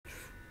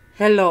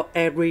Hello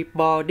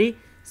everybody,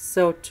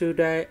 so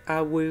today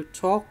I will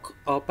talk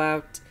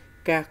about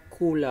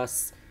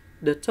calculus.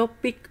 The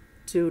topic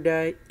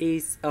today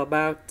is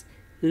about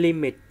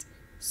limit.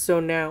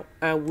 So now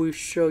I will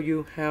show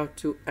you how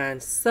to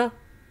answer.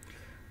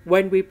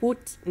 When we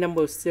put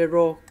number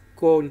 0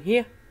 colon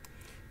here,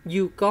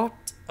 you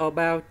got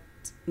about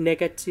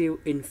negative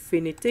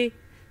infinity.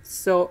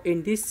 So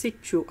in this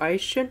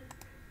situation,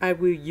 I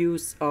will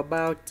use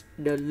about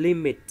the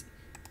limit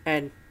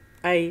and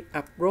a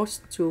approach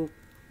to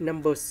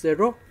number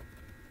 0.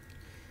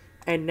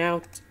 And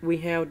now we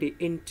have the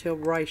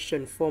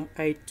integration from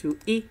a to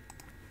e,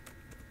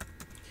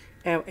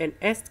 ln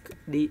s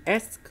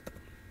ds.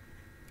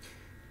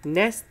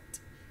 Next,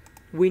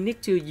 we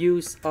need to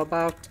use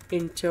about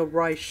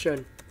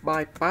integration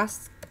by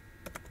parts.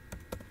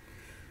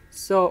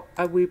 So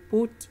I will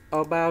put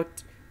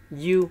about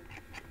u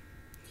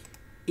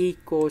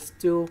equals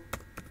to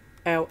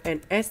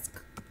ln s.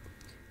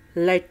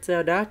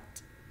 Later that,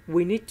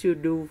 we need to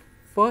do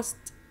first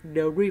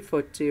the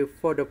derivative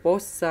for the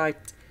both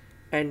sides,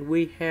 and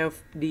we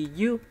have the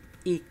u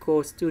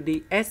equals to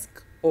the s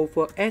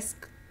over s.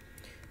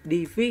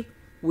 dv,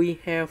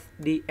 we have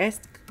the s.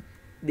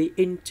 The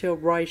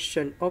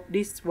integration of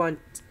this one,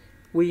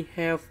 we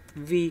have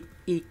v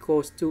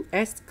equals to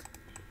s.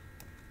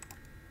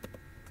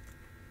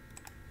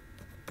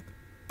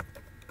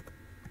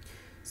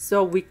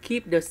 So we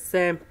keep the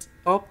same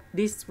of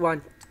this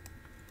one.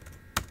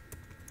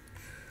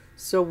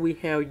 So we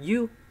have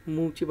u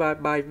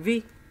multiplied by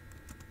v.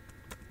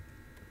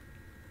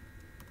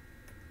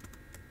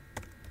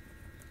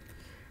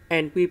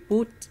 And we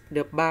put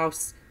the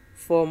bounds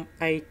from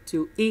a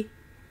to e.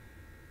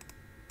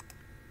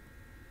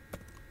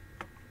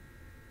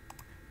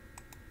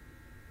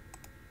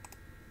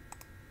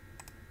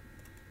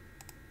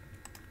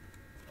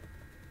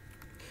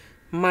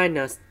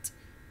 Minus,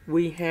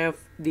 we have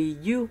the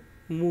u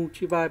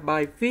multiplied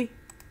by v.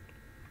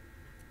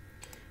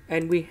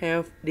 And we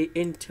have the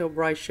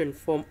integration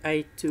from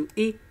a to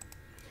e.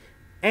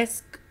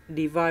 S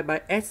divided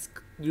by s,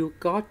 you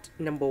got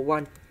number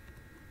 1.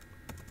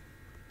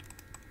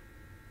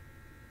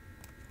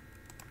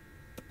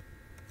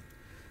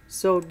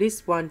 So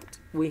this one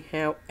we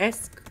have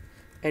s,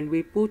 and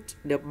we put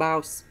the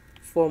bounds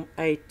from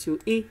a to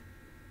e.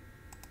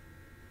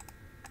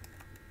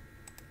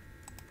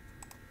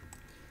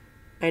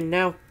 And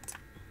now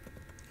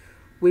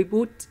we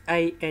put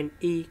a and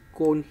e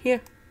colon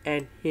here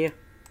and here.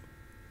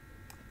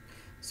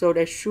 So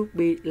that should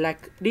be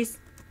like this.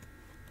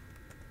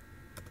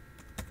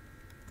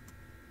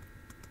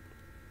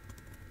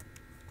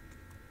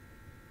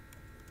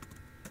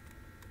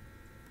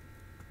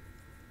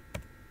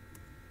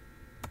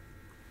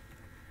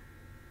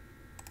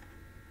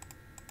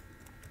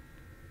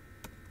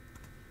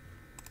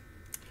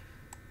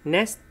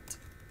 Next,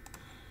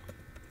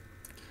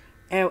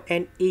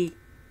 ln e,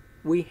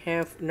 we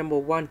have number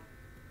 1.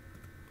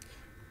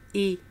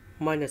 E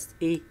minus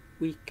e,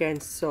 we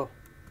cancel.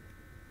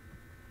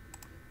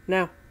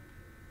 Now,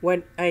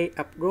 when a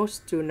approaches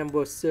to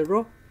number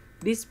 0,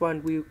 this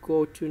one will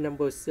go to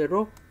number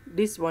 0.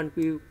 This one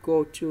will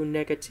go to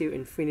negative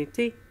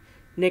infinity.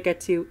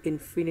 Negative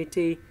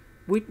infinity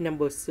with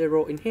number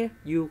 0 in here,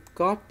 you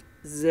got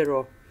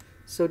 0.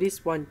 So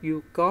this one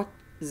you got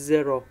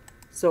 0.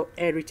 So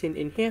everything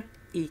in here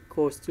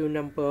equals to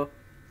number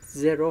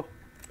 0.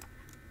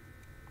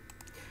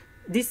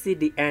 This is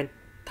the end.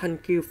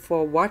 Thank you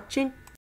for watching.